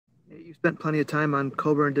You spent plenty of time on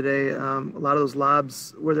Coburn today. A lot of those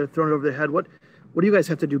lobs where they're thrown over their head. What do you guys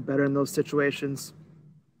have to do better in those situations?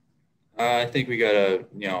 I think we gotta,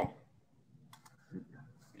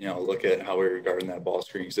 look at how we're regarding that ball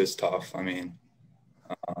screen because it's tough.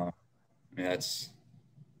 That's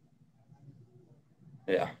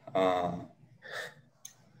yeah.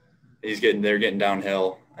 They're getting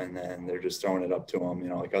downhill, and then they're just throwing it up to him.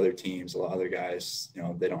 Like other teams, a lot of other guys,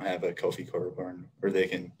 they don't have a Kofi Coburn where they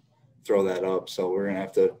can throw that up. So we're gonna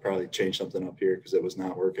have to probably change something up here because it was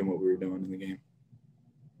not working what we were doing in the game.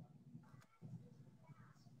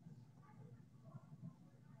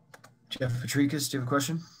 Jeff Patrikas, do you have a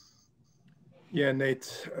question? Yeah,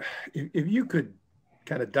 Nate, if you could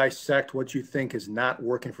kind of dissect what you think is not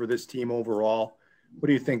working for this team overall, what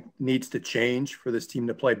do you think needs to change for this team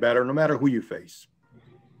to play better, no matter who you face?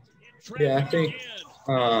 Yeah, I think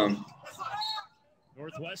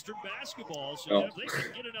Northwestern basketball, so if they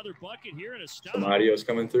can get another bucket here and a stop. Some audio's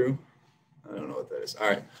coming through. I don't know what that is. All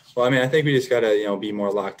right. Well, I think we just got to, be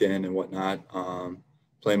more locked in and whatnot,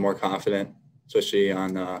 playing more confident, especially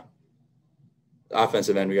on the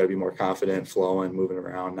offensive end. We got to be more confident, flowing, moving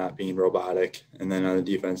around, not being robotic. And then on the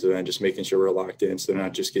defensive end, just making sure we're locked in so they're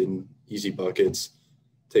not just getting easy buckets,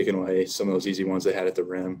 taking away some of those easy ones they had at the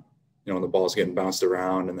rim. The ball's getting bounced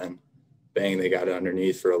around and then bang, they got it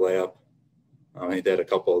underneath for a layup. I think they had a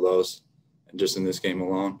couple of those, and just in this game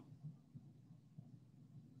alone.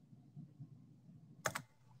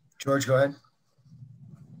 George, go ahead.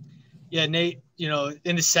 Yeah, Nate,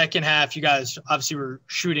 in the second half, you guys obviously were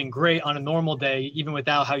shooting great on a normal day, even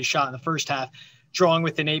without how you shot in the first half, drawing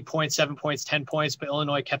within 8 points, 7 points, 10 points, but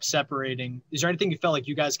Illinois kept separating. Is there anything you felt like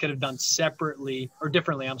you guys could have done separately or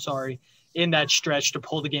differently, in that stretch to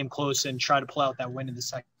pull the game close and try to pull out that win in the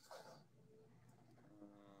second?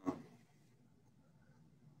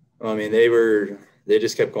 Well, they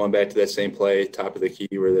just kept going back to that same play, top of the key,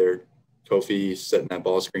 where Kofi setting that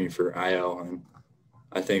ball screen for IL. And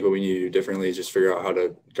I think what we need to do differently is just figure out how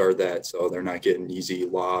to guard that so they're not getting easy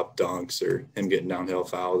lob dunks or him getting downhill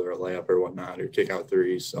fouled or a layup or whatnot or kick out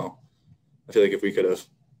threes. So I feel like if we could have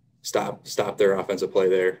stopped their offensive play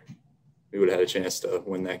there, we would have had a chance to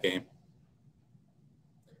win that game.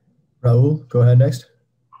 Raul, go ahead next.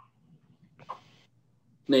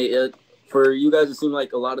 Nate, for you guys, it seemed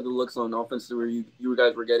like a lot of the looks on offense where you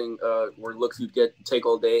guys were getting were looks you'd take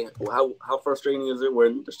all day. How frustrating is it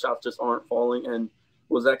when the shots just aren't falling? And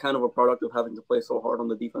was that kind of a product of having to play so hard on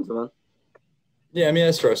the defensive end? Yeah,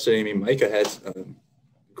 that's frustrating. Micah had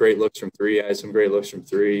great looks from three. I had some great looks from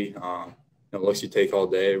three. Looks you take all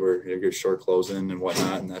day where you're short closing and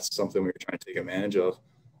whatnot, and that's something we were trying to take advantage of.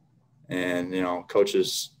 And,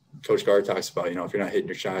 Coach Gard talks about, if you're not hitting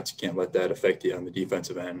your shots, you can't let that affect you on the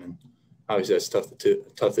defensive end. And obviously that's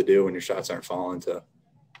tough to do when your shots aren't falling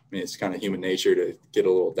it's kind of human nature to get a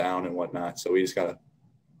little down and whatnot. So we just got to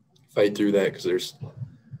fight through that because there's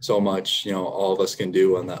so much, all of us can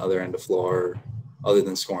do on the other end of the floor other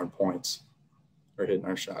than scoring points or hitting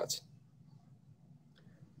our shots.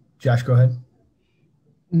 Josh, go ahead.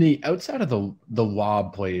 Nate, outside of the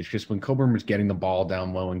lob plays, just when Coburn was getting the ball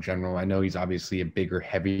down low in general, I know he's obviously a bigger,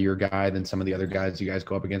 heavier guy than some of the other guys you guys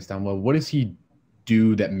go up against down low. What does he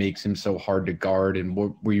do that makes him so hard to guard, and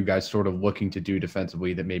what were you guys sort of looking to do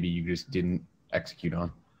defensively that maybe you just didn't execute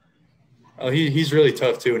on? Oh, he's really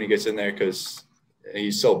tough too when he gets in there because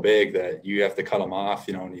he's so big that you have to cut him off,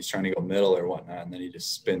 and he's trying to go middle or whatnot, and then he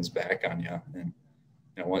just spins back on you.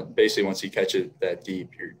 And basically once he catches it that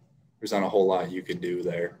deep, there's not a whole lot you can do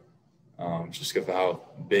there. Just because of how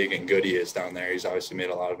big and good he is down there. He's obviously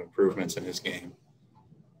made a lot of improvements in his game.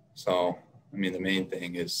 So, the main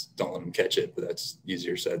thing is don't let him catch it, but that's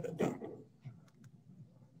easier said than done.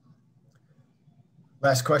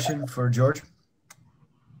 Last question for George.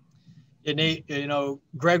 Yeah, Nate,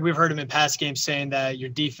 Greg, we've heard him in past games saying that your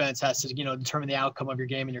defense has to, determine the outcome of your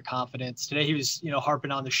game and your confidence. Today he was,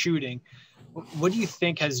 harping on the shooting. What do you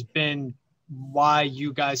think has been why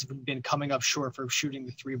you guys have been coming up short for shooting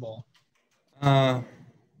the three ball? Part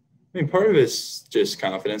of it's just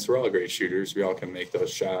confidence. We're all great shooters. We all can make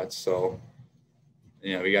those shots. So,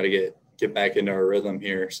 we got to get back into our rhythm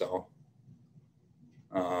here. So,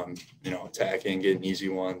 attacking, getting easy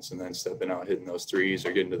ones, and then stepping out, hitting those threes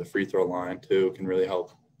or getting to the free throw line too can really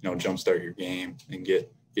help, jumpstart your game and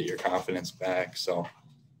get your confidence back. So,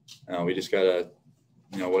 we just got to,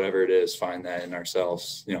 whatever it is, find that in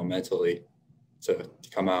ourselves, mentally to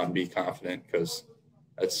come out and be confident, because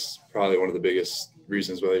that's probably one of the biggest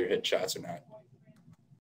reasons whether you're hitting shots or not.